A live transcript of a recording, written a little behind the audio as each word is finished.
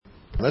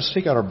Let's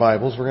take out our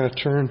Bibles. We're going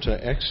to turn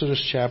to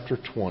Exodus chapter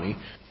 20.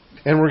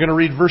 And we're going to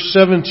read verse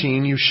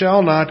 17. You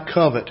shall not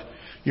covet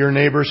your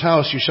neighbor's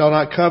house. You shall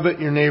not covet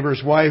your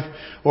neighbor's wife,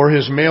 or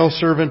his male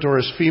servant, or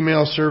his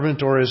female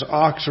servant, or his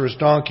ox, or his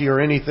donkey, or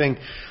anything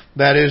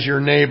that is your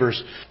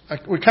neighbor's.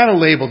 We kind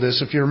of labeled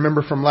this, if you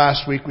remember from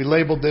last week, we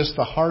labeled this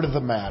the heart of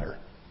the matter.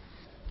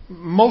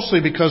 Mostly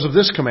because of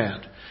this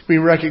command. We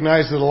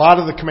recognize that a lot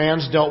of the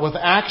commands dealt with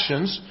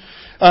actions.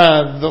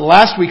 The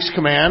last week's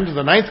command,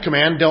 the 9th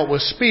command, dealt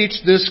with speech.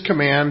 This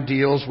command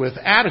deals with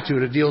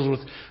attitude. It deals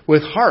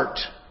with heart.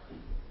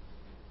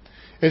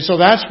 And so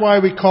that's why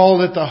we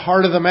called it the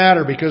heart of the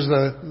matter, because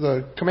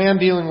the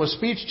command dealing with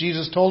speech,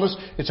 Jesus told us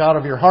it's out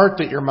of your heart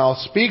that your mouth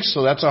speaks,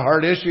 so that's a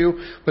heart issue.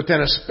 But then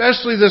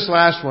especially this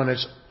last one,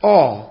 it's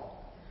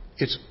all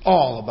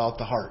about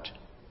the heart.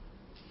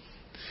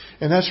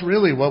 And that's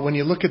really what, when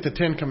you look at the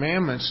 10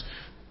 Commandments,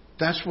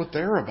 that's what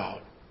they're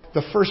about.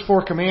 The first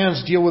 4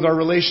 commands deal with our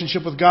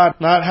relationship with God.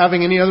 Not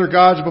having any other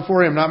gods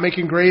before Him. Not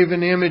making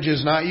graven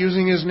images. Not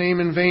using His name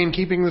in vain.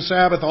 Keeping the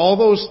Sabbath. All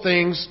those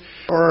things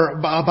are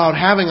about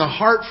having a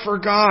heart for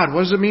God.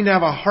 What does it mean to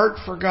have a heart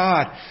for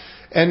God?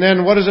 And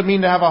then what does it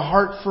mean to have a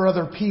heart for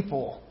other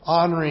people?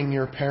 Honoring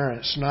your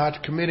parents.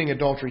 Not committing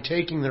adultery.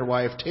 Taking their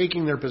wife.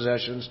 Taking their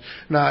possessions.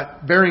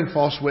 Not bearing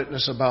false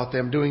witness about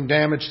them. Doing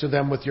damage to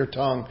them with your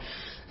tongue.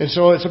 And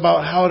so it's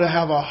about how to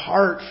have a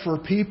heart for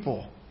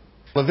people.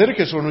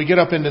 Leviticus, when we get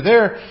up into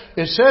there,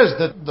 it says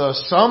that the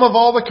sum of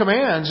all the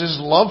commands is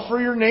love for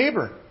your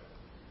neighbor.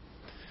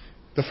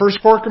 The first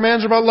 4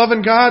 commands are about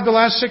loving God. The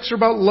last 6 are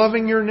about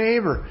loving your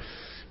neighbor.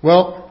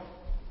 Well,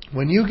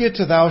 when you get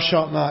to thou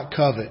shalt not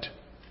covet,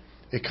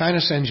 it kind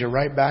of sends you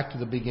right back to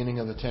the beginning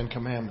of the 10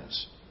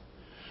 Commandments.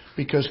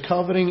 Because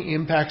coveting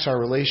impacts our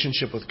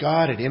relationship with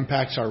God. It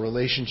impacts our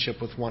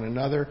relationship with one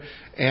another.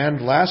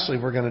 And lastly,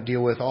 we're going to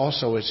deal with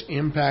also its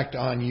impact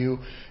on you,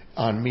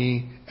 on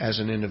me as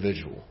an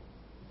individual.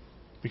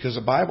 Because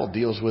the Bible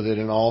deals with it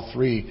in all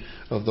 3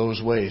 of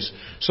those ways.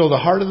 So the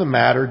heart of the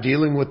matter,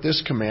 dealing with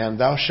this command,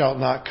 thou shalt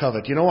not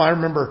covet. You know, I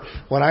remember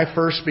when I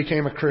first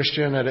became a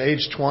Christian at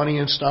age 20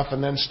 and stuff,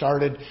 and then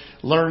started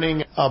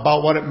learning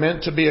about what it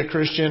meant to be a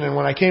Christian. And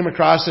when I came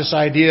across this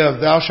idea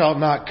of thou shalt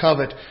not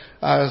covet,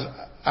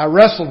 I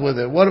wrestled with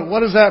it. What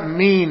does that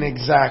mean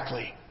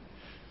exactly?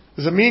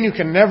 Does it mean you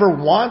can never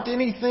want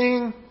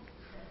anything?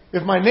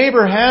 If my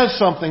neighbor has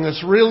something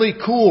that's really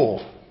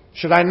cool,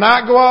 should I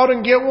not go out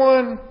and get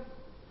one?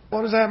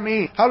 What does that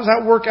mean? How does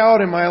that work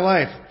out in my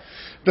life?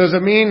 Does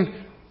it mean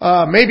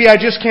maybe I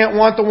just can't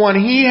want the one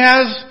he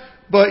has,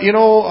 but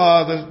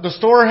the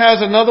store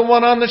has another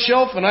one on the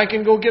shelf and I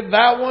can go get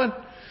that one?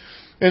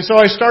 And so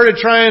I started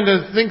trying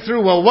to think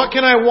through, well, what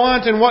can I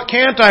want and what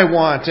can't I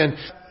want? And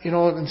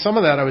in some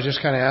of that I was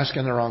just kind of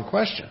asking the wrong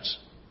questions.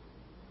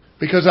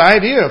 Because the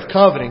idea of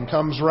coveting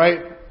comes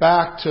right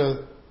back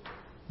to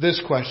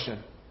this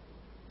question.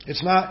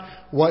 It's not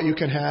what you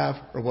can have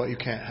or what you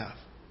can't have.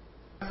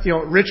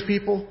 Rich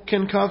people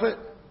can covet.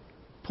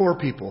 Poor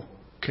people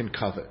can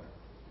covet.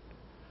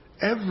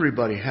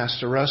 Everybody has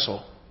to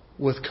wrestle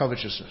with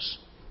covetousness.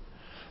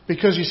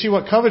 Because you see,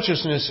 what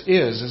covetousness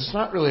is it's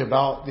not really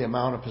about the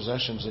amount of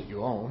possessions that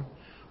you own,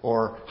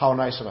 or how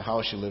nice of a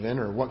house you live in,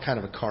 or what kind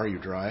of a car you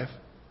drive.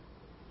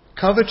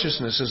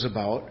 Covetousness is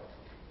about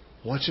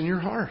what's in your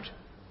heart.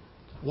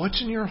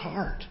 What's in your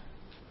heart?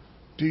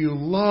 Do you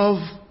love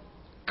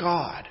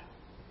God?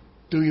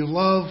 Do you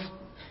love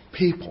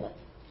people?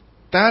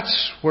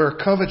 That's where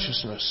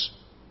covetousness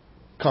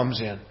comes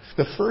in.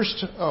 The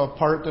first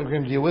part that we're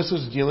going to deal with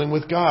is dealing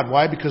with God.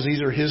 Why? Because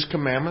these are His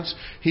commandments.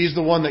 He's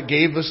the one that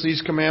gave us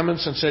these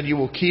commandments and said, you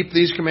will keep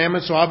these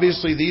commandments. So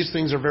obviously these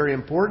things are very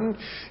important.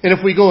 And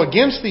if we go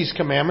against these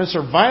commandments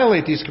or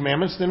violate these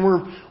commandments, then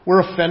we're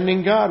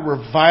offending God.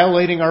 We're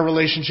violating our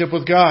relationship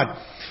with God.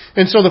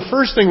 And so the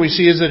first thing we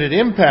see is that it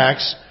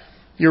impacts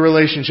your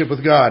relationship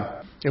with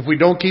God. If we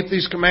don't keep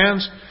these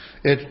commands,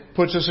 it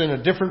puts us in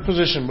a different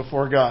position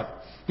before God.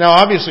 Now,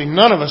 obviously,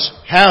 none of us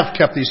have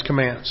kept these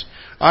commands.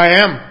 I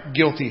am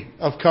guilty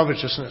of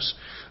covetousness.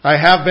 I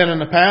have been in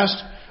the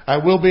past. I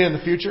will be in the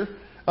future.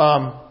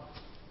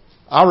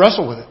 I'll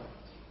wrestle with it.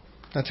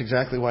 That's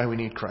exactly why we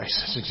need Christ.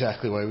 That's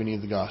exactly why we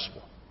need the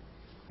gospel.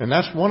 And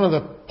that's one of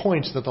the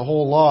points that the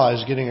whole law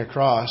is getting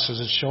across,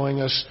 is it's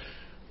showing us,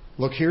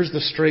 look, here's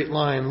the straight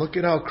line. Look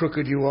at how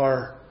crooked you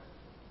are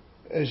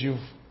as you've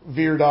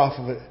veered off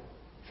of it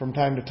from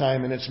time to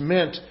time. And it's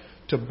meant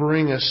to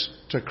bring us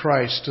to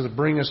Christ, to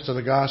bring us to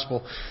the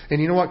gospel. And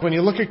you know what? When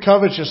you look at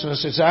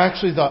covetousness, it's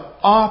actually the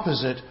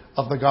opposite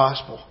of the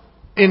gospel.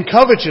 In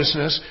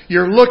covetousness,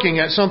 you're looking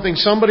at something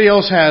somebody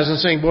else has and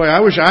saying, boy,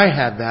 I wish I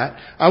had that.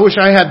 I wish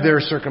I had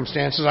their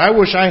circumstances. I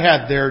wish I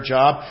had their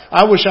job.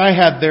 I wish I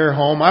had their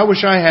home. I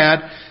wish I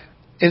had.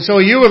 And so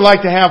you would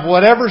like to have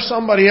whatever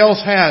somebody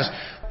else has.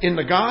 In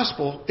the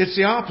gospel, it's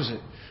the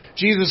opposite.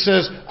 Jesus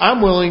says,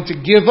 I'm willing to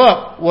give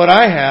up what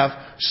I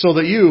have so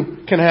that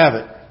you can have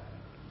it.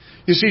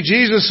 You see,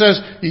 Jesus says,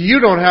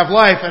 you don't have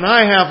life and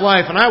I have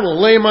life, and I will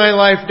lay my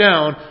life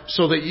down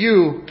so that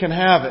you can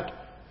have it.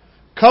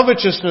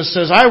 Covetousness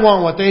says, I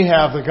want what they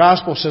have. The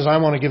gospel says, I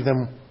want to give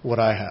them what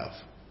I have.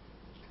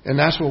 And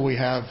that's what we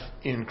have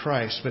in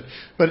Christ.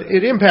 But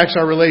it impacts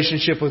our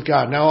relationship with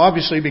God. Now,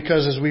 obviously,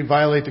 because as we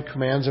violate the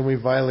commands and we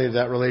violate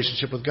that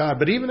relationship with God.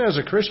 But even as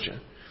a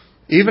Christian,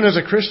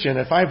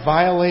 if I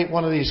violate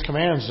one of these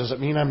commands, does it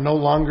mean I'm no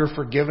longer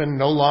forgiven,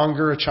 no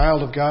longer a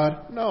child of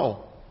God?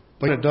 No.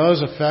 But it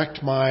does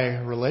affect my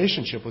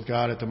relationship with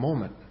God at the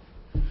moment.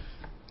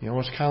 You know,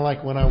 it's kind of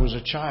like when I was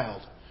a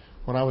child.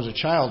 When I was a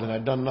child and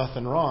I'd done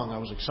nothing wrong, I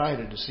was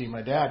excited to see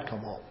my dad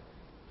come home.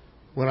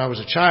 When I was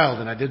a child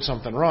and I did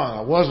something wrong,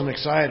 I wasn't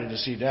excited to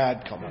see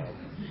Dad come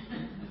home.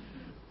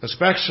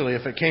 Especially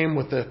if it came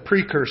with the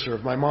precursor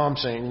of my mom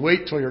saying,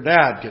 wait till your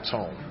dad gets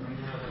home.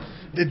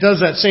 It does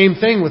that same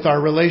thing with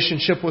our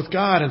relationship with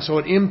God, and so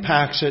it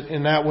impacts it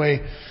in that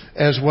way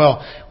as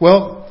well.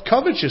 Well,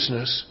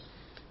 covetousness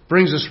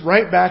brings us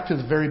right back to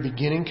the very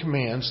beginning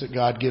commands that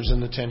God gives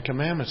in the Ten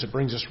Commandments. It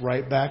brings us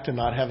right back to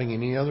not having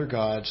any other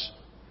gods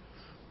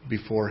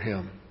before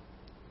Him.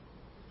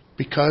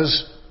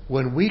 Because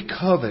when we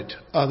covet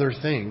other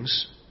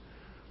things,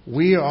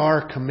 we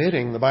are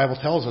committing, the Bible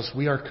tells us,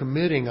 we are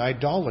committing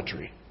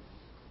idolatry.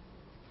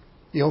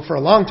 You know, for a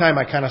long time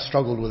I kind of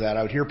struggled with that.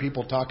 I would hear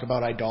people talk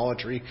about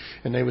idolatry,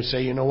 and they would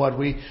say, you know what,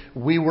 we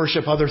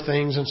worship other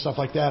things and stuff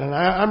like that. And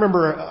I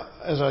remember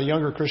as a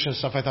younger Christian and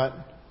stuff, I thought,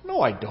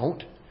 no, I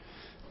don't.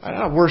 I'm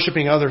not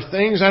worshiping other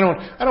things. I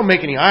don't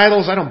make any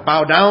idols. I don't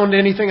bow down to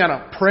anything. I'm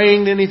not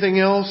praying to anything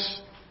else.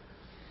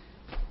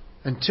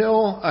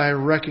 Until I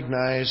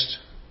recognized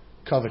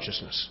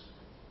covetousness.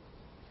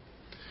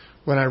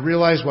 When I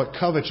realized what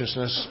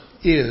covetousness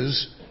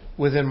is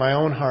within my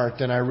own heart,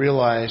 then I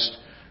realized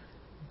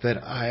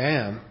that I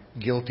am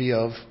guilty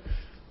of,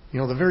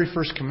 the very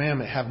first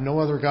commandment, have no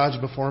other gods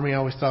before me, I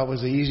always thought was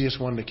the easiest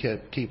one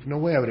to keep. No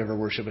way I would ever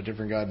worship a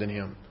different God than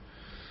Him.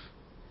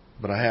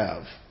 But I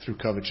have, through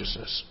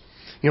covetousness.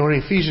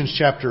 In Ephesians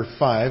chapter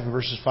 5,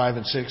 verses 5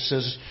 and 6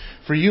 says,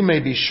 for you may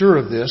be sure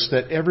of this,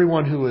 that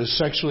everyone who is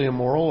sexually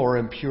immoral or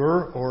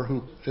impure or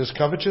who is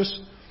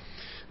covetous,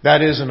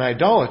 that is an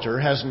idolater,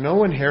 has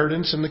no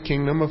inheritance in the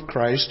kingdom of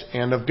Christ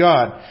and of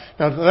God.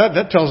 Now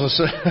that tells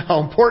us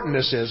how important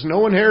this is.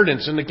 No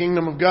inheritance in the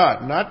kingdom of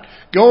God. Not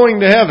going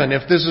to heaven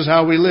if this is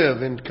how we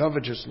live in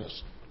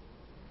covetousness.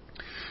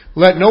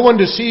 Let no one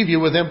deceive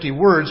you with empty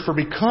words, for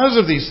because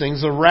of these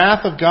things the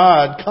wrath of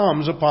God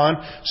comes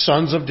upon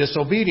sons of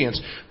disobedience.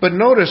 But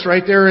notice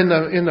right there in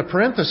the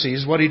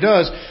parentheses what he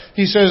does.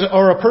 He says,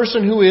 or a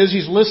person who is,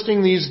 he's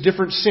listing these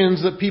different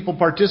sins that people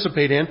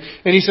participate in.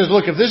 And he says,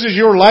 look, if this is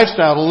your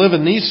lifestyle to live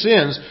in these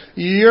sins,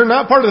 you're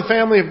not part of the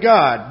family of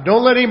God.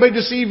 Don't let anybody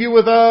deceive you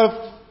with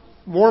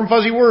warm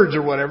fuzzy words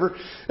or whatever.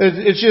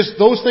 It's just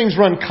those things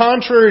run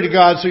contrary to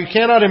God, so you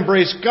cannot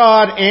embrace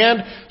God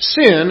and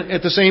sin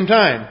at the same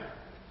time.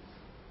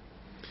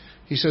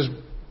 He says,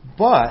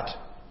 but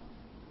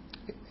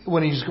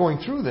when he's going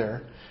through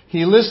there,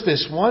 he lists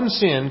this one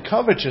sin,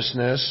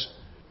 covetousness,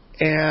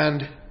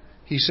 and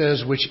he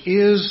says, which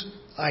is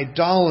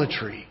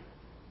idolatry.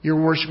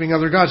 You're worshiping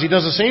other gods. He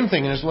does the same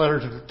thing in his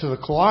letter to the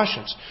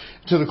Colossians.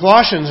 To the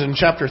Colossians in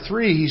chapter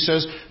 3, he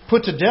says,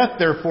 put to death,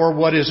 therefore,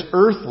 what is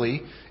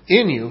earthly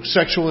in you,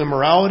 sexual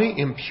immorality,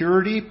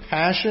 impurity,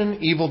 passion,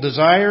 evil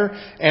desire,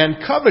 and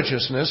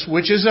covetousness,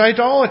 which is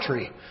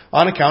idolatry.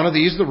 On account of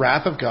these, the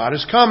wrath of God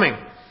is coming.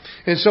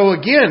 And so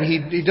again,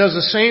 he does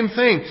the same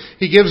thing.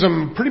 He gives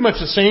them pretty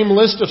much the same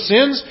list of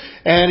sins,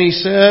 and he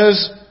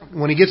says,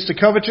 when he gets to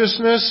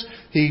covetousness,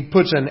 he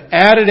puts an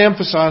added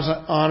emphasis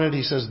on it.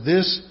 He says,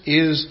 this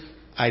is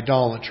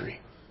idolatry.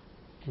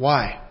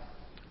 Why?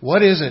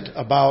 What is it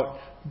about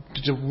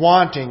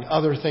wanting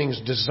other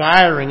things,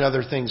 desiring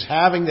other things,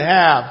 having to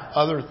have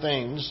other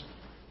things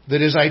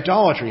that is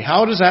idolatry?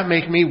 How does that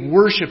make me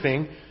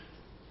worshiping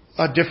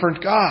a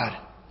different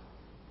God?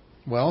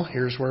 Well,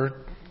 here's where it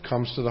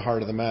comes to the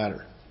heart of the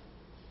matter.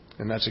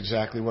 And that's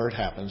exactly where it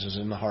happens, is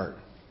in the heart.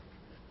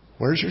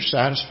 Where's your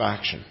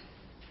satisfaction?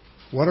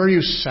 What are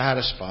you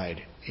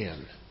satisfied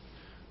in?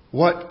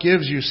 What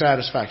gives you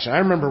satisfaction? I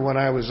remember when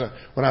I was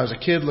a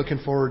kid looking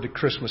forward to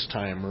Christmas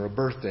time or a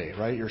birthday,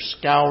 right? You're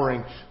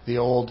scouring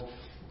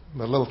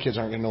the little kids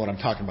aren't going to know what I'm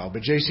talking about,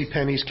 but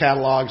JCPenney's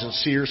catalogs and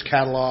Sears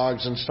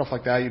catalogs and stuff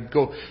like that. You'd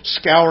go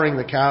scouring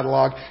the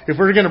catalog. If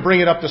we're going to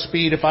bring it up to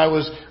speed, if I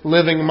was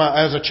living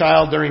as a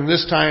child during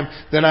this time,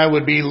 then I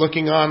would be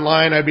looking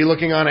online. I'd be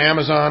looking on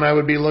Amazon. I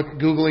would be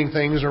Googling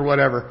things or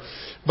whatever.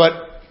 But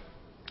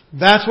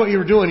that's what you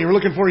were doing. You were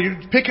looking for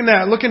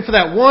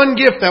that one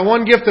gift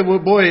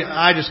that, boy,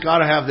 I just got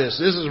to have this.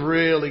 This is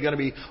really going to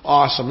be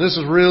awesome. This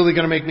is really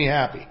going to make me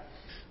happy.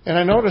 And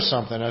I noticed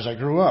something as I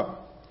grew up,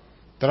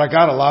 that I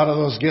got a lot of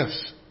those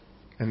gifts,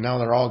 and now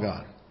they're all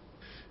gone.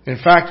 In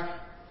fact,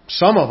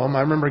 some of them, I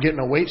remember getting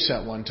a weight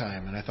set one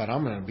time, and I thought,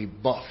 I'm going to be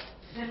buff.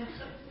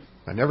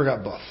 I never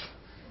got buff.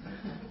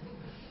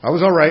 I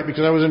was all right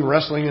because I was in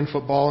wrestling and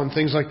football and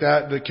things like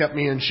that kept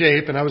me in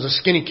shape, and I was a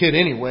skinny kid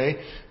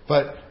anyway,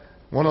 but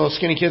one of those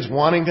skinny kids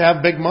wanting to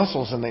have big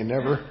muscles, and they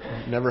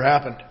never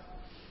happened.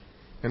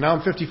 And now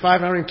I'm 55,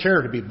 and I don't even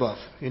care to be buff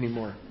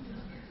anymore.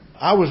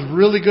 I was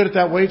really good at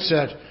that weight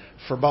set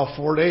for about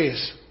 4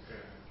 days.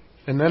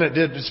 And then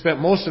it spent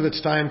most of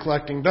its time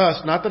collecting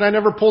dust. Not that I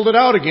never pulled it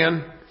out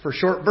again for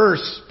short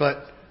bursts,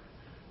 but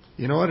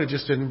you know what? It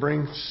just didn't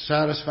bring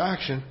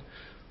satisfaction.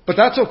 But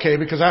that's okay,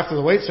 because after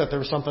the weight set, there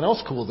was something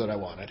else cool that I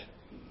wanted.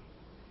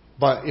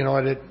 But you know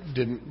what? It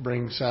didn't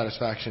bring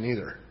satisfaction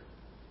either.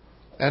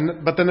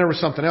 But then there was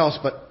something else.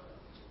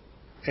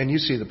 And you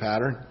see the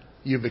pattern.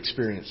 You've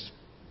experienced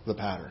the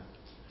pattern.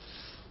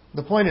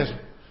 The point is,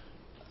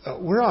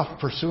 we're off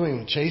pursuing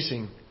and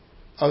chasing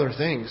other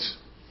things.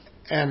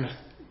 And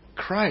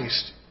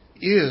Christ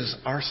is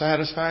our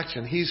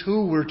satisfaction. He's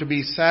who we're to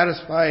be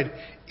satisfied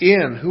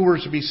in, who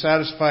we're to be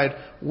satisfied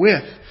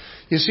with.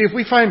 You see, if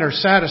we find our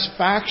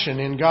satisfaction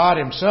in God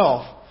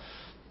Himself,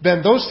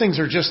 then those things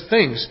are just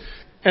things.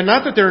 And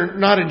not that they're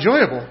not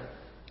enjoyable.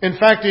 In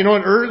fact, you know,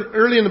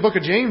 early in the book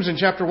of James in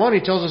chapter 1, he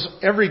tells us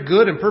every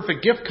good and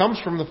perfect gift comes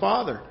from the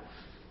Father.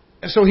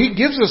 And so He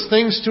gives us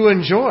things to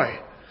enjoy.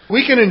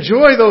 We can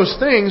enjoy those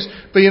things,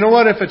 but you know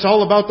what? If it's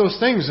all about those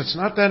things, it's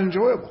not that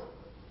enjoyable.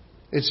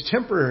 It's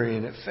temporary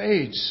and it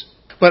fades.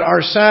 But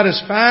our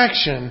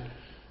satisfaction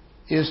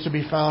is to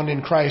be found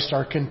in Christ.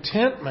 Our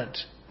contentment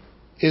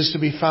is to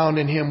be found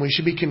in Him. We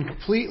should be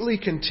completely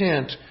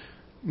content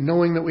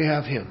knowing that we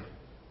have Him.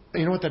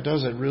 You know what that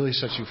does? It really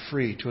sets you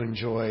free to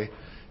enjoy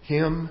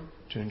Him,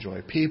 to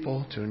enjoy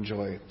people, to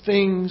enjoy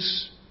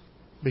things.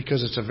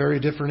 Because it's a very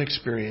different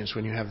experience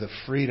when you have the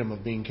freedom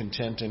of being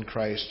content in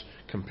Christ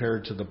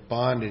compared to the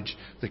bondage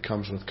that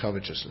comes with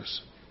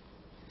covetousness.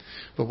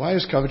 But why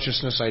is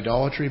covetousness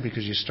idolatry?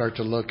 Because you start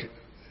to look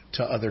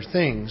to other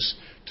things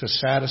to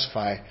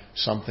satisfy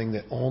something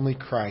that only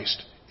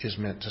Christ is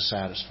meant to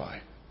satisfy.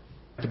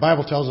 The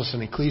Bible tells us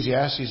in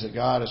Ecclesiastes that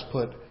God has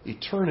put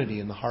eternity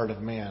in the heart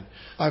of man.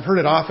 I've heard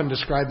it often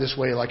described this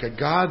way, like a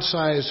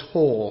God-sized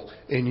hole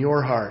in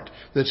your heart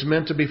that's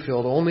meant to be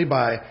filled only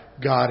by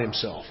God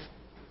Himself.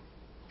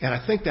 And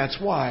I think that's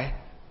why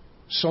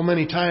so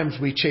many times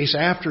we chase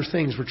after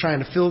things. We're trying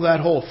to fill that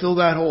hole, fill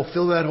that hole,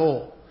 fill that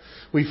hole.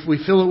 We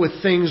fill it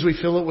with things. We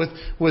fill it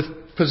with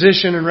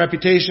position and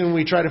reputation.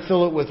 We try to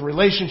fill it with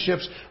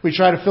relationships. We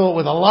try to fill it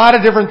with a lot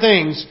of different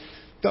things.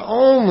 The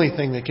only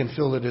thing that can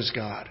fill it is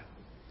God.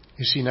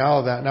 You see,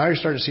 now you're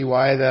starting to see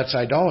why that's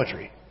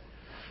idolatry.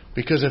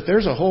 Because if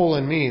there's a hole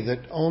in me that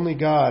only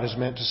God is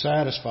meant to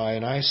satisfy,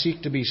 and I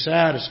seek to be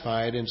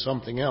satisfied in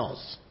something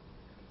else,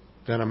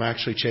 then I'm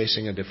actually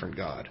chasing a different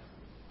God.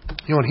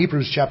 You know, in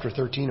Hebrews chapter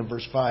 13 and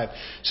verse 5, it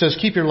says,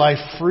 "Keep your life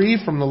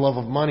free from the love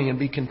of money and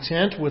be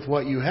content with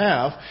what you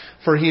have,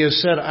 for He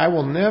has said, I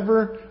will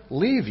never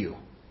leave you,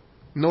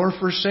 nor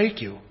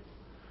forsake you."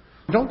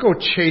 Don't go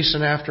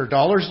chasing after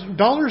dollars.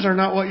 Dollars are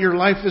not what your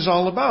life is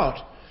all about.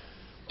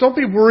 Don't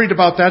be worried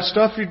about that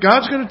stuff.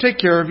 God's going to take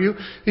care of you.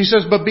 He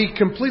says, but be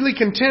completely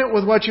content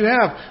with what you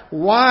have.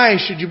 Why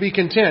should you be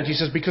content? He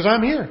says, because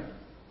I'm here.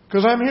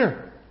 Because I'm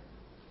here.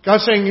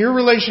 God's saying your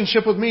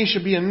relationship with me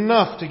should be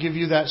enough to give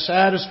you that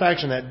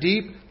satisfaction, that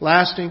deep,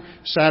 lasting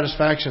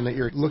satisfaction that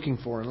you're looking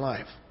for in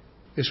life.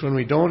 It's when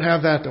we don't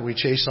have that we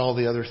chase all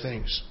the other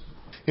things.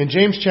 In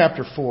James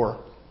chapter 4,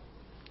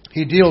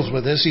 he deals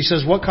with this. He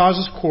says, what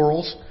causes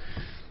quarrels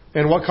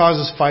and what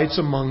causes fights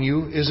among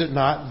you? Is it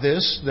not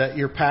this, that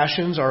your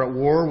passions are at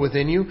war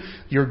within you?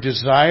 You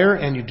desire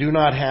and you do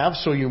not have,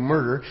 so you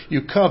murder.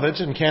 You covet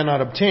and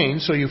cannot obtain,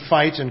 so you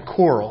fight and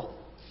quarrel.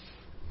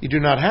 You do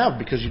not have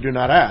because you do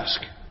not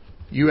ask.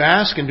 You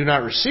ask and do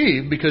not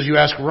receive because you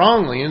ask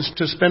wrongly and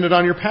to spend it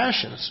on your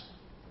passions.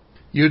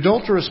 You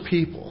adulterous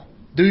people,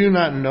 do you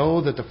not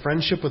know that the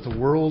friendship with the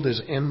world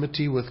is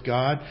enmity with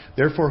God?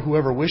 Therefore,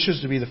 whoever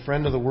wishes to be the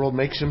friend of the world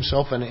makes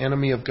himself an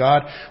enemy of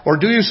God. Or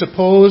do you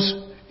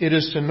suppose it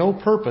is to no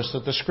purpose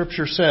that the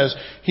Scripture says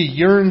He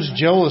yearns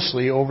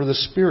jealously over the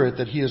Spirit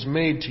that He has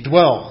made to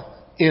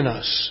dwell in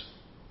us?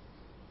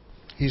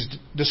 He's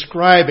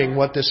describing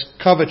what this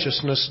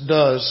covetousness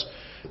does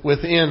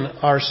within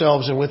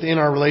ourselves and within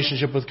our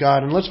relationship with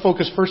God. And let's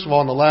focus first of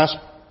all on the last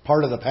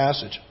part of the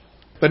passage.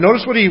 But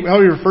notice how he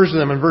refers to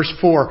them in verse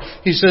 4.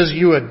 He says,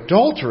 you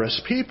adulterous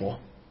people.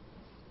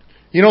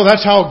 You know,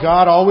 that's how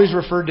God always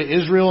referred to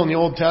Israel in the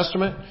Old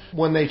Testament.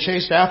 When they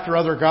chased after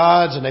other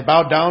gods and they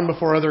bowed down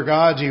before other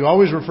gods, He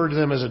always referred to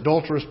them as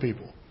adulterous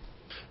people.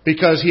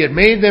 Because He had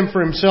made them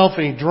for Himself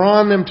and He'd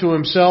drawn them to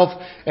Himself,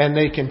 and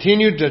they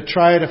continued to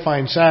try to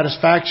find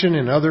satisfaction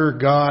in other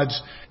gods.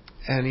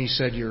 And He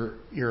said,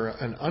 you're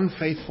an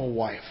unfaithful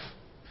wife.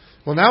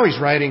 Well, now He's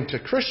writing to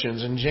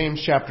Christians in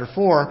James chapter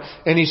 4,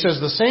 and He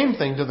says the same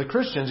thing to the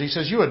Christians. He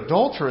says, you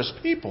adulterous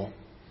people.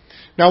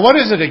 Now, what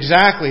is it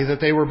exactly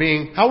that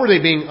how were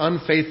they being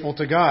unfaithful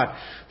to God?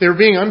 They were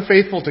being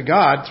unfaithful to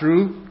God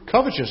through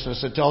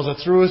covetousness, it tells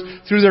us,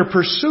 through their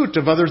pursuit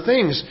of other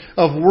things,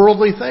 of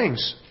worldly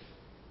things.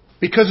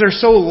 Because they're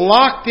so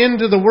locked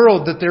into the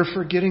world that they're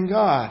forgetting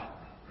God.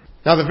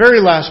 Now, the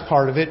very last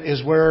part of it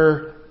is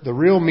where the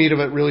real meat of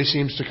it really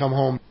seems to come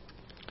home.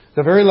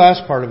 The very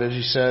last part of it,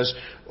 he says,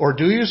 or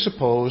do you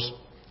suppose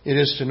it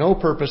is to no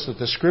purpose that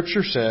the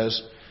Scripture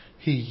says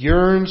He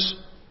yearns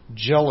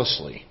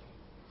jealously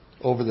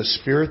over the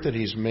Spirit that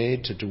He's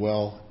made to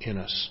dwell in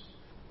us?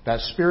 That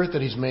Spirit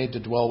that He's made to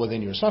dwell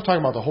within you. It's not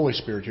talking about the Holy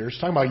Spirit here. It's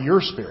talking about your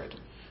spirit.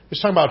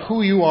 It's talking about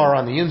who you are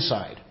on the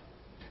inside.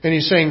 And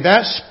He's saying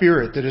that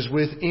Spirit that is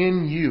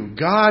within you,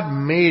 God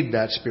made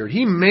that Spirit.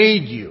 He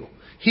made you.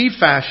 He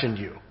fashioned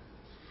you.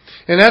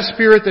 And that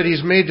Spirit that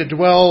He's made to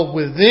dwell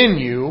within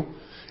you,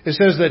 it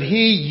says that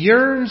He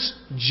yearns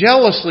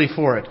jealously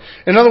for it.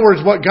 In other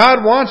words, what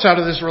God wants out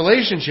of this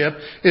relationship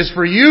is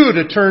for you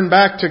to turn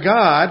back to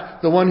God,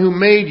 the one who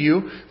made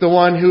you, the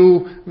one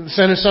who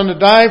sent His Son to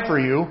die for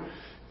you.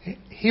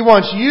 He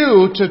wants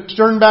you to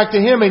turn back to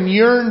Him and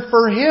yearn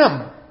for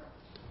Him,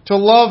 to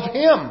love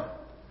Him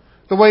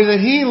the way that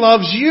He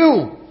loves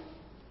you.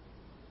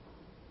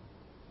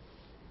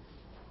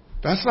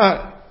 That's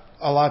not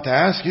a lot to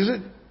ask, is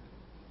it?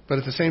 But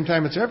at the same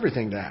time, it's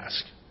everything to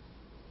ask.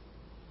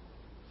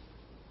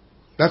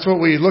 That's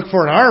what we look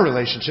for in our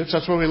relationships.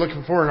 That's what we're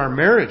looking for in our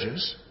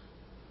marriages.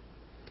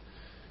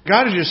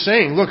 God is just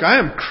saying, look, I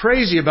am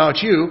crazy about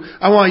you.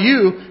 I want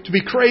you to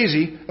be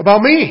crazy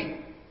about me.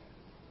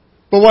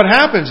 But what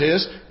happens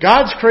is,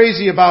 God's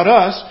crazy about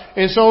us,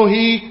 and so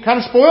He kind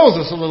of spoils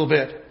us a little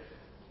bit.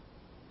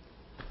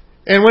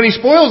 And when He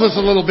spoils us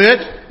a little bit,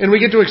 and we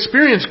get to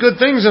experience good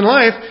things in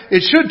life,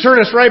 it should turn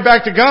us right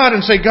back to God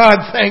and say,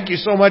 God, thank you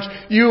so much.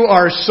 You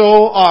are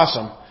so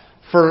awesome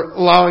for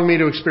allowing me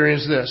to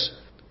experience this.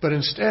 But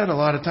instead, a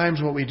lot of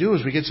times what we do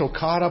is we get so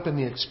caught up in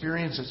the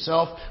experience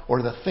itself,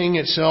 or the thing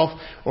itself,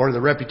 or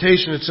the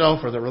reputation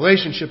itself, or the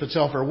relationship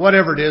itself, or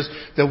whatever it is,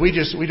 that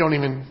we don't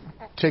even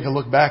take a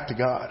look back to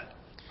God.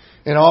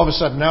 And all of a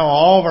sudden now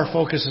all of our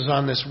focus is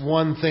on this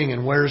one thing,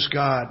 and where's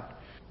God?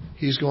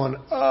 He's going,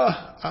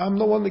 I'm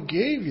the one that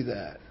gave you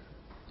that.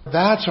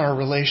 That's our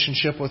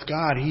relationship with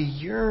God. He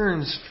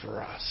yearns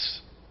for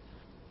us.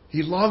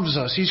 He loves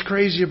us. He's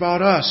crazy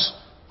about us.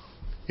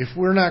 If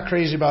we're not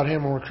crazy about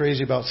Him and we're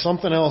crazy about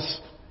something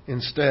else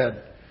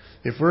instead,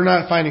 if we're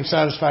not finding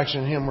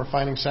satisfaction in Him, we're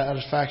finding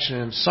satisfaction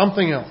in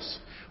something else,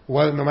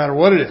 no matter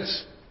what it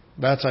is,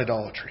 that's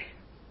idolatry.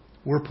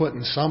 We're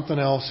putting something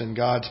else in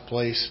God's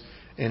place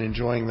and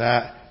enjoying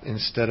that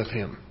instead of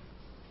Him.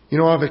 You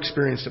know, I've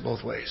experienced it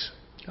both ways.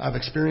 I've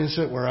experienced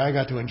it where I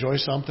got to enjoy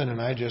something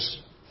and I just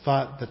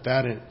thought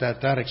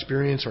that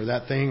experience or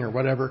that thing or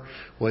whatever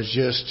was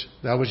just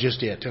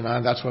it.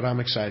 And that's what I'm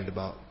excited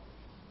about.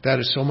 That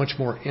is so much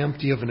more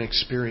empty of an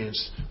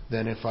experience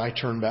than if I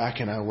turn back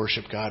and I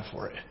worship God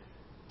for it.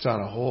 It's on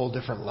a whole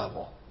different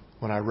level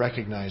when I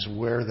recognize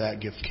where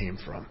that gift came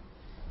from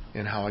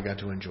and how I got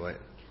to enjoy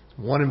it.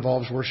 One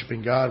involves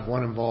worshiping God,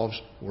 one involves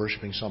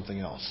worshiping something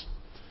else.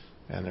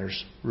 And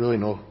there's really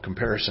no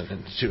comparison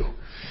in the two.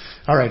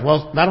 All right,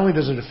 well, not only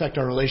does it affect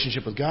our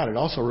relationship with God, it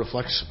also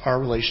reflects our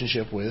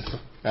relationship with,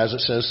 as it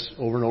says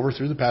over and over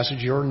through the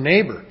passage, your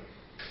neighbor.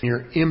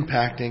 You're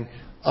impacting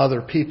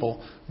other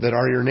people that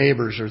are your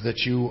neighbors or that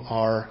you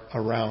are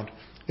around.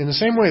 In the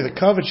same way that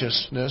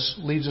covetousness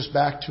leads us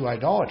back to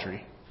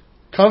idolatry,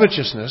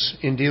 covetousness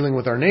in dealing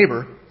with our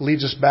neighbor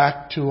leads us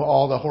back to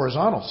all the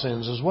horizontal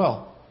sins as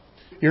well.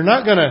 You're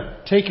not going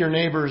to take your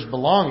neighbor's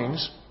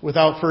belongings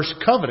without first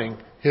coveting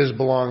his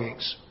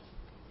belongings.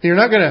 You're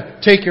not going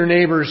to take your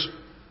neighbor's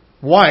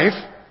wife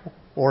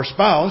or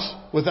spouse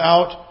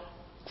without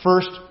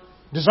first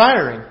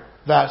desiring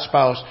that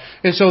spouse.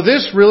 And so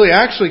this really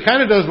actually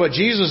kind of does what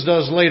Jesus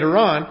does later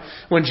on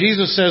when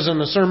Jesus says in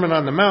the Sermon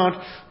on the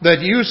Mount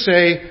that you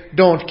say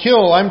don't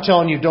kill, I'm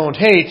telling you don't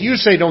hate. You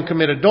say don't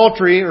commit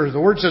adultery, or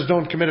the Word says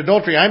don't commit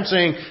adultery. I'm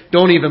saying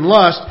don't even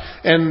lust.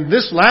 And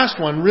this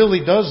last one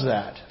really does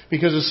that.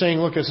 Because it's saying,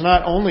 look, it's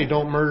not only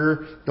don't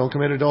murder, don't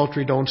commit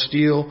adultery, don't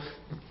steal.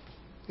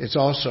 It's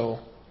also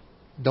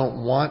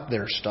don't want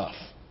their stuff.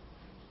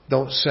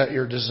 Don't set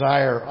your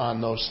desire on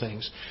those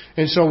things.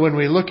 And so when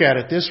we look at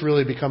it, this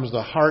really becomes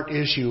the heart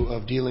issue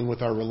of dealing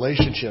with our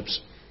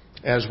relationships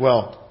as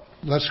well.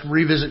 Let's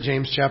revisit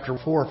James chapter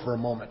 4 for a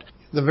moment.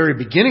 The very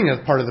beginning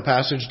of part of the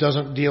passage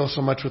doesn't deal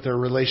so much with their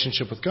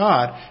relationship with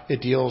God.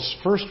 It deals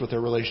first with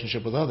their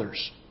relationship with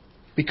others.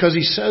 Because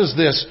he says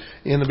this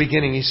in the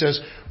beginning. He says,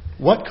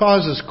 what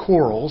causes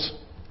quarrels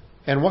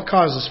and what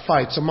causes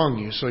fights among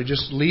you? So he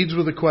just leads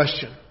with a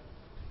question.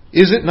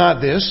 Is it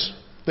not this,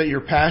 that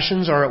your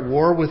passions are at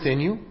war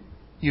within you?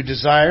 You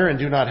desire and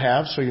do not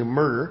have, so you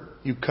murder.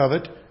 You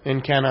covet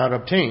and cannot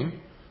obtain,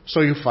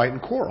 so you fight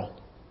and quarrel.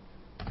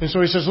 And so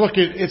he says, look,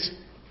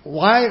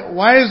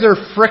 why is there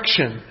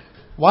friction?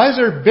 Why is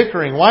there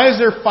bickering? Why is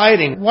there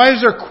fighting? Why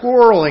is there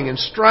quarreling and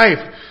strife?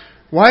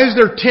 Why is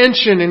there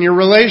tension in your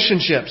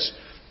relationships?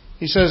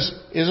 He says,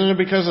 isn't it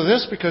because of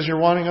this? Because you're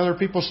wanting other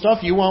people's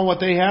stuff? You want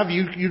what they have?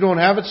 You don't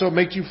have it, so it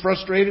makes you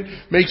frustrated,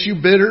 makes you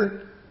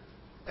bitter.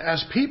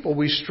 As people,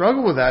 we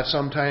struggle with that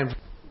sometimes.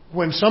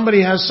 When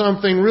somebody has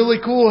something really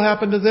cool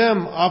happen to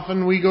them,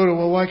 often we go to,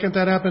 well, why can't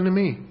that happen to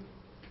me?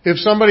 If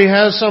somebody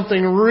has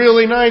something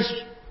really nice,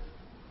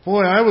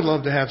 boy, I would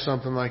love to have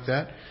something like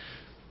that.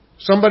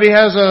 Somebody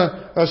has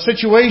a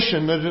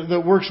situation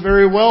that works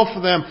very well for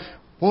them.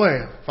 Boy,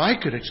 if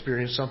I could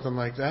experience something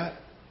like that.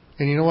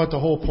 And you know what? The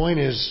whole point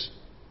is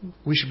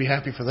we should be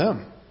happy for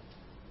them.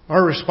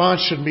 Our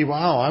response shouldn't be,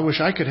 wow, I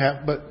wish I could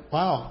have, but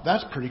wow,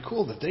 that's pretty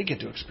cool that they get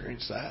to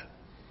experience that.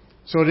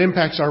 So it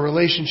impacts our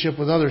relationship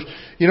with others.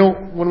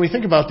 When we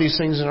think about these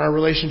things in our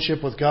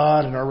relationship with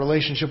God and our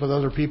relationship with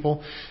other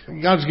people,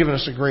 God's given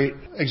us a great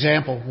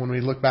example when we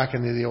look back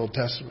into the Old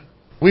Testament.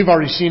 We've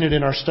already seen it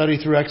in our study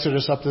through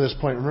Exodus up to this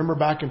point. Remember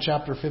back in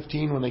chapter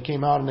 15 when they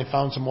came out and they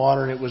found some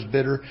water and it was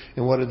bitter,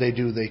 and what did they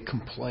do? They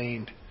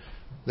complained.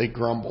 They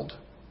grumbled.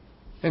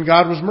 And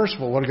God was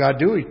merciful. What did God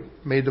do? He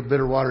made the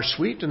bitter water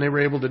sweet and they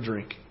were able to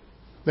drink.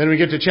 Then we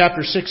get to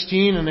chapter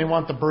 16 and they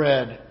want the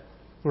bread.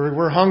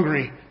 We're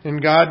hungry,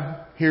 and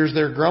God hears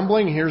their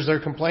grumbling, hears their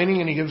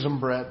complaining, and He gives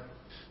them bread.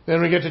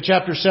 Then we get to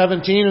chapter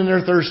 17, and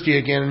they're thirsty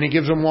again, and He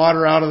gives them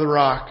water out of the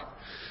rock.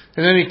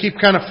 And then you keep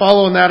kind of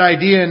following that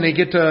idea, and they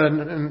get to,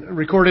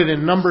 recorded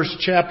in Numbers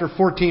chapter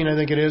 14, I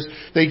think it is.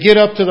 They get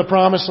up to the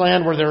promised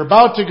land where they're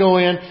about to go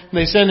in, and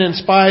they send in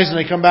spies, and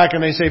they come back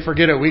and they say,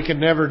 forget it, we could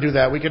never do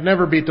that. We could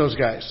never beat those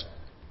guys.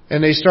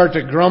 And they start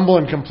to grumble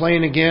and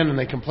complain again, and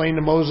they complain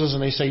to Moses,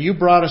 and they say, you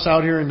brought us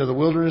out here into the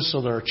wilderness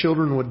so that our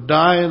children would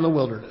die in the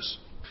wilderness.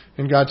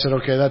 And God said,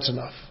 okay, that's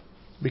enough.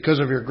 Because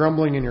of your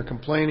grumbling and your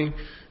complaining,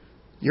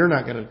 you're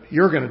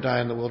going to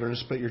die in the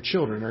wilderness, but your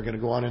children are going to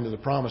go on into the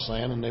promised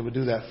land, and they would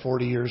do that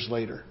 40 years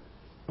later.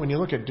 When you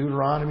look at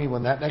Deuteronomy,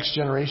 when that next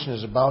generation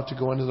is about to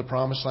go into the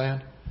promised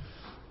land,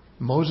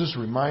 Moses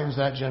reminds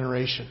that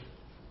generation,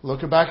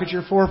 look back at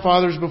your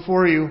forefathers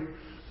before you.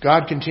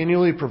 God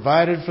continually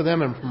provided for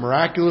them in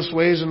miraculous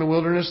ways in the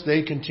wilderness.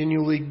 They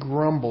continually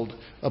grumbled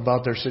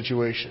about their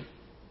situation.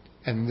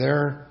 And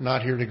they're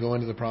not here to go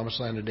into the promised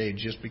land today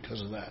just because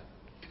of that.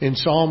 In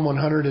Psalm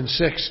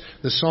 106,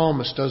 the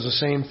psalmist does the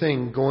same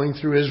thing, going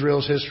through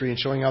Israel's history and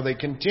showing how they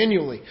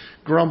continually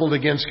grumbled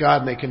against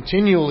God and they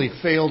continually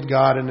failed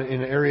God in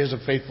areas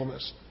of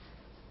faithfulness.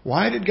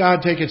 Why did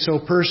God take it so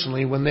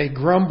personally when they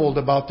grumbled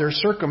about their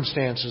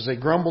circumstances? They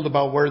grumbled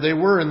about where they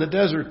were in the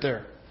desert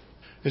there.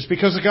 It's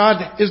because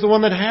God is the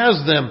one that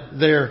has them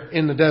there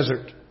in the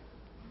desert.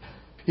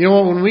 You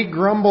know what? When we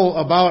grumble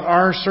about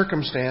our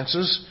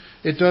circumstances,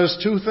 it does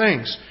two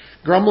things.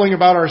 Grumbling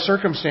about our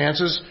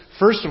circumstances,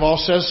 first of all,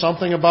 says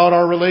something about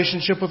our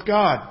relationship with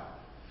God.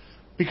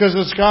 Because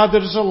it's God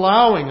that is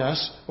allowing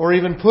us or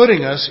even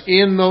putting us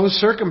in those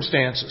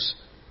circumstances.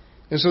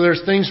 And so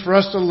there's things for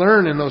us to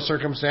learn in those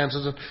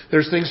circumstances.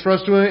 There's things for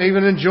us to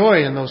even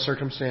enjoy in those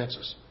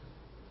circumstances.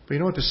 But you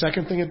know what the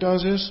second thing it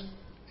does is?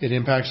 It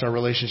impacts our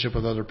relationship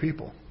with other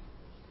people.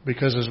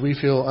 Because as we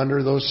feel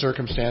under those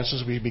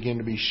circumstances, we begin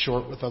to be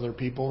short with other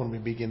people and we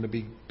begin to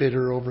be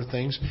bitter over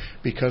things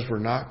because we're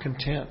not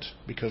content,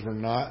 because we're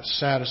not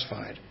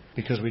satisfied,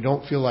 because we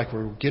don't feel like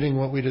we're getting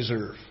what we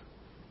deserve.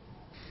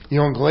 You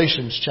know, in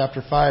Galatians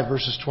chapter 5,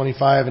 verses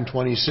 25 and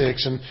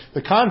 26, and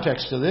the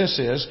context of this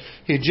is,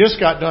 he just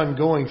got done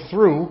going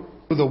through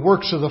the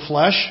works of the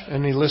flesh,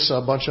 and he lists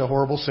a bunch of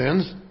horrible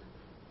sins.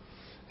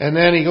 And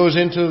then he goes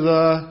into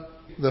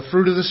the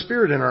fruit of the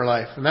Spirit in our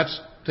life. And that's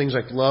things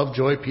like love,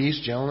 joy, peace,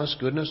 gentleness,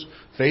 goodness,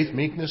 faith,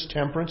 meekness,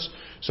 temperance.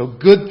 So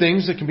good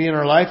things that can be in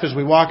our life as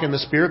we walk in the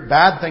Spirit.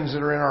 Bad things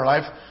that are in our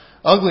life.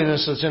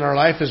 Ugliness that's in our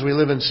life as we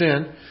live in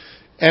sin.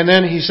 And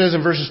then he says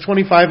in verses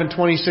 25 and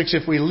 26,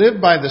 if we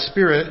live by the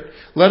Spirit,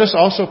 let us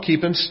also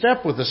keep in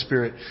step with the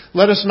Spirit.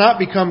 Let us not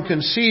become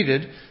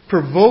conceited,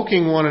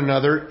 provoking one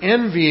another,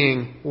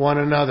 envying one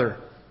another.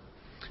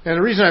 And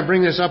the reason I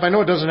bring this up, I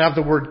know it doesn't have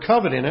the word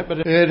covet in it, but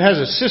it has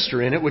a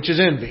sister in it, which is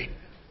envy.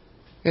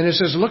 And it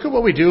says, look at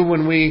what we do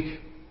when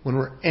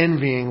we're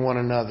envying one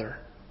another.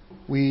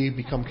 We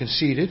become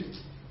conceited,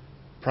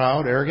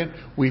 proud, arrogant.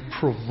 We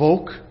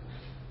provoke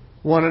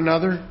one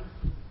another.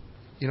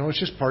 You know, it's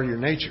just part of your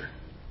nature.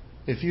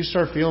 If you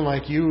start feeling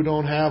like you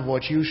don't have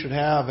what you should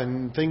have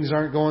and things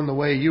aren't going the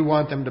way you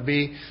want them to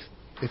be,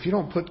 if you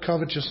don't put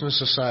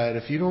covetousness aside,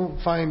 if you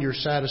don't find your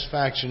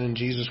satisfaction in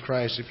Jesus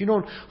Christ, if you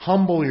don't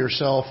humble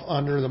yourself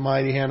under the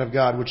mighty hand of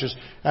God, which is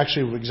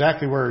actually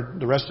exactly where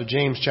the rest of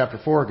James chapter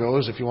 4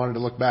 goes, if you wanted to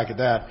look back at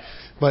that.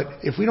 But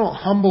if we don't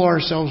humble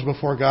ourselves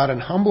before God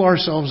and humble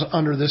ourselves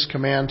under this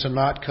command to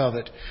not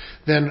covet,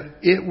 then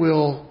it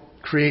will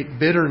create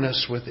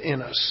bitterness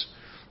within us.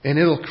 And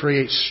it'll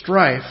create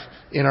strife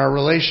in our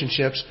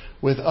relationships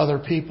with other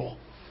people.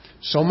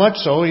 So much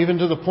so, even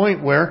to the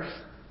point where,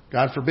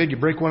 God forbid, you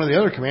break one of the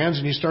other commands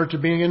and you start to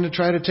begin to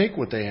try to take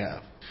what they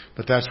have.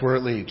 But that's where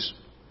it leads.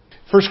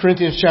 1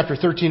 Corinthians chapter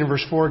 13 and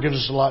verse 4 gives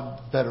us a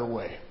lot better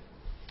way.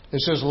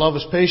 It says, love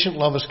is patient,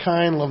 love is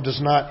kind, love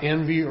does not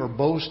envy or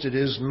boast, it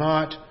is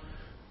not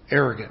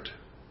arrogant.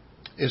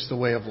 It's the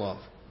way of love.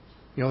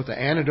 You know, the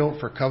antidote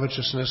for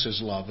covetousness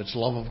is love. It's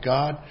love of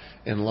God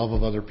and love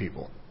of other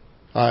people.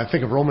 I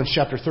think of Romans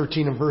chapter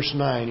 13 and verse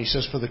 9. He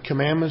says, for the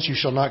commandments, you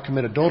shall not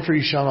commit adultery,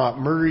 you shall not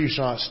murder, you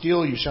shall not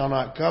steal, you shall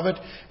not covet,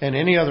 and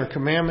any other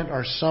commandment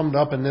are summed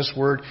up in this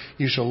word,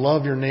 you shall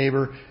love your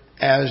neighbor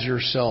as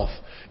yourself.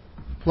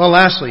 Well,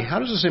 lastly, how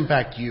does this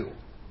impact you?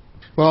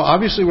 Well,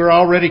 obviously we're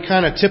already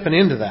kind of tipping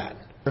into that.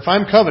 If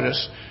I'm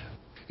covetous,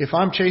 if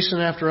I'm chasing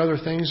after other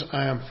things,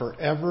 I am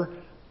forever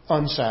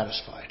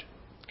unsatisfied.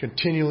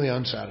 Continually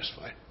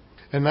unsatisfied.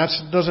 And that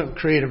doesn't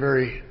create a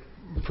very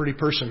pretty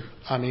person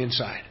on the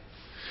inside.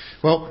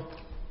 Well,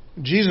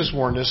 Jesus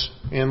warned us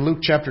in Luke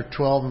chapter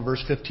 12 and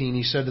verse 15.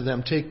 He said to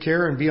them, "Take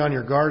care and be on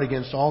your guard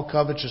against all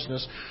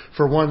covetousness,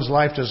 for one's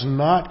life does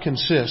not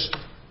consist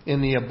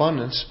in the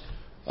abundance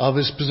of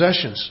his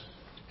possessions."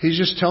 He's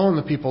just telling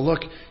the people,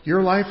 look,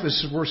 your life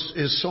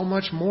is so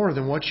much more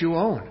than what you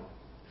own.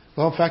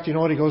 Well, in fact, you know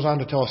what? He goes on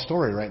to tell a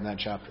story right in that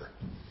chapter.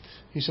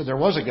 He said there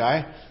was a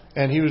guy,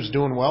 and he was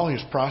doing well. He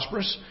was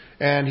prosperous,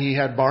 and he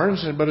had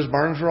barns, but his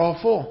barns were all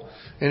full.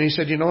 And he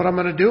said, you know what I'm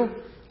going to do?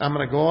 I'm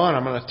going to go on.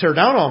 I'm going to tear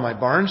down all my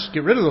barns,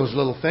 get rid of those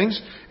little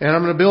things, and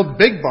I'm going to build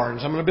big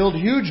barns. I'm going to build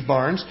huge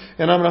barns,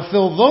 and I'm going to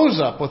fill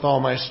those up with all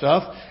my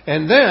stuff.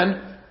 And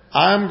then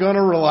I'm going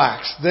to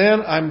relax.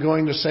 Then I'm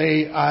going to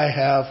say, I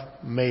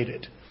have made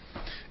it.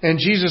 And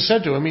Jesus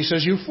said to him, he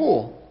says, you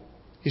fool.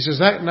 He says,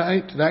 that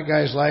night, that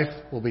guy's life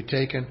will be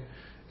taken,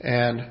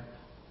 and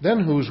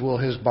then whose will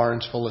his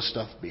barns full of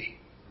stuff be?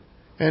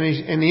 And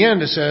in the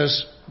end, it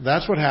says,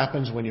 that's what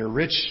happens when you're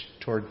rich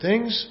toward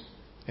things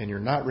and you're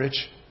not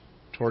rich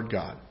toward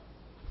God.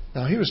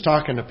 Now, he was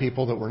talking to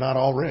people that were not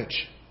all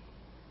rich.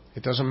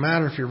 It doesn't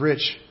matter if you're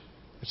rich.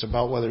 It's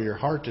about whether your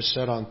heart is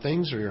set on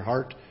things or your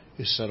heart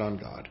is set on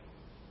God.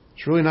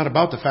 It's really not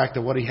about the fact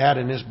that what he had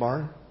in his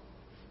barn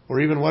or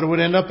even what would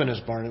end up in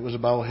his barn. It was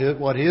about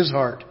what his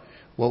heart,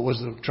 what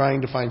was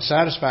trying to find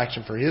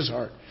satisfaction for his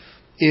heart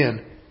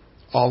in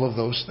all of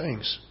those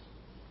things.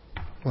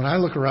 When I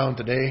look around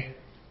today,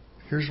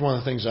 here's one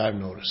of the things I've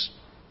noticed.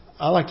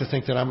 I like to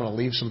think that I'm going to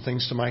leave some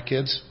things to my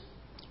kids.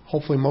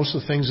 Hopefully most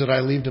of the things that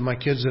I leave to my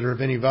kids that are of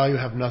any value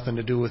have nothing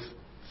to do with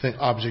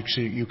objects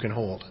you can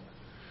hold.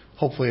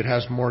 Hopefully it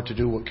has more to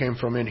do with what came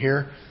from in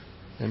here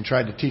and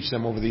tried to teach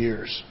them over the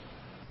years.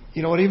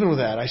 You know what, even with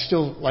that, I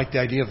still like the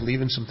idea of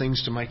leaving some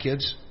things to my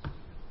kids.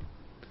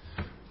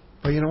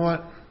 But you know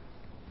what?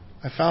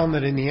 I found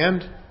that in the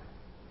end,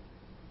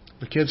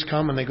 the kids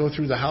come and they go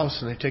through the house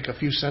and they take a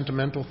few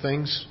sentimental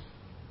things,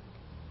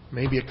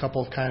 maybe a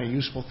couple of kind of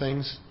useful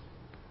things,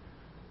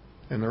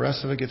 and the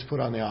rest of it gets put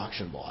on the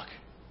auction block.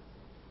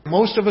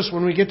 Most of us,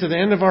 when we get to the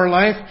end of our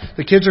life,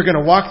 the kids are going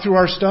to walk through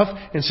our stuff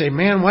and say,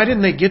 man, why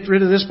didn't they get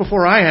rid of this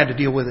before I had to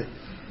deal with it?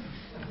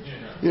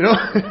 You know?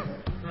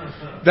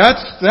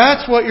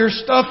 That's what your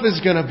stuff is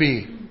going to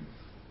be.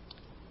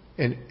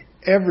 And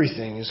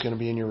everything is going to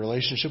be in your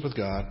relationship with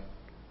God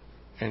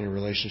and your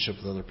relationship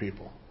with other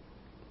people.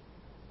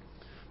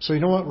 So you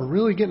know what? We're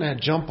really getting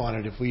that jump on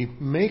it if we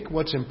make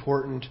what's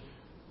important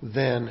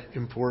then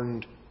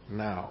important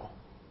now.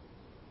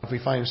 If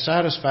we find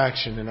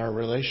satisfaction in our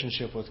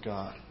relationship with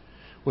God,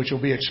 which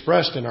will be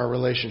expressed in our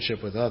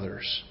relationship with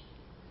others,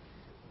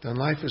 then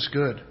life is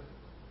good.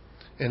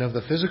 And of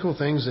the physical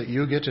things that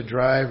you get to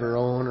drive or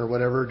own or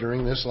whatever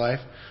during this life,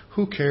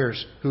 who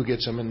cares who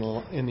gets them in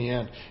the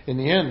end? In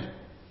the end,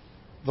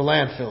 the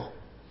landfill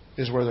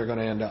is where they're going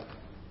to end up.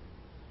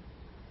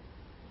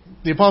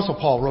 The Apostle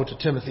Paul wrote to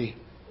Timothy.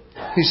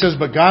 He says,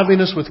 but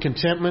godliness with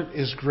contentment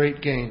is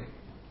great gain.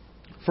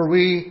 For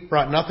we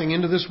brought nothing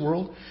into this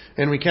world,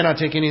 and we cannot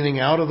take anything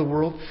out of the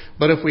world.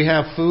 But if we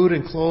have food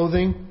and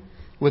clothing,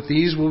 with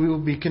these we will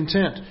be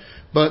content.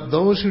 But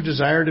those who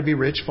desire to be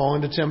rich fall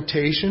into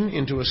temptation,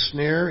 into a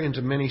snare,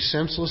 into many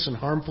senseless and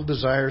harmful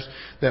desires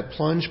that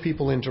plunge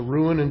people into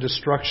ruin and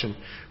destruction.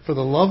 For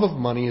the love of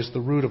money is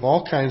the root of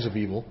all kinds of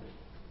evil.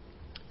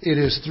 It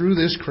is through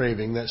this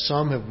craving that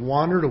some have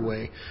wandered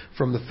away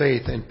from the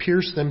faith and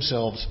pierced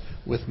themselves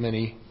with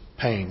many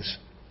pangs.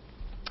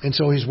 And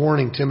so he's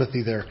warning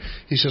Timothy there.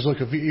 He says, look,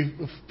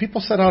 if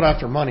people set out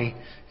after money,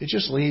 it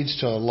just leads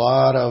to a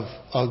lot of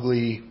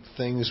ugly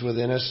things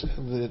within us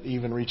that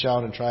even reach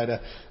out and try to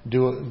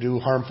do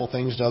harmful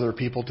things to other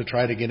people to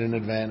try to get an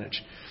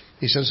advantage.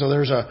 He says, so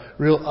there's a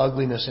real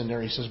ugliness in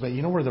there. He says, but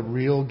you know where the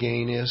real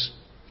gain is?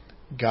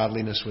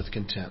 Godliness with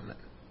contentment.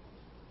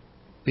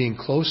 Being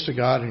close to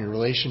God in your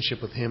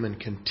relationship with Him and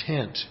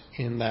content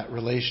in that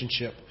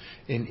relationship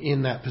and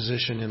in that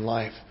position in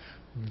life.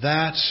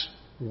 That's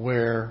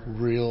where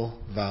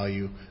real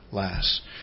value lasts.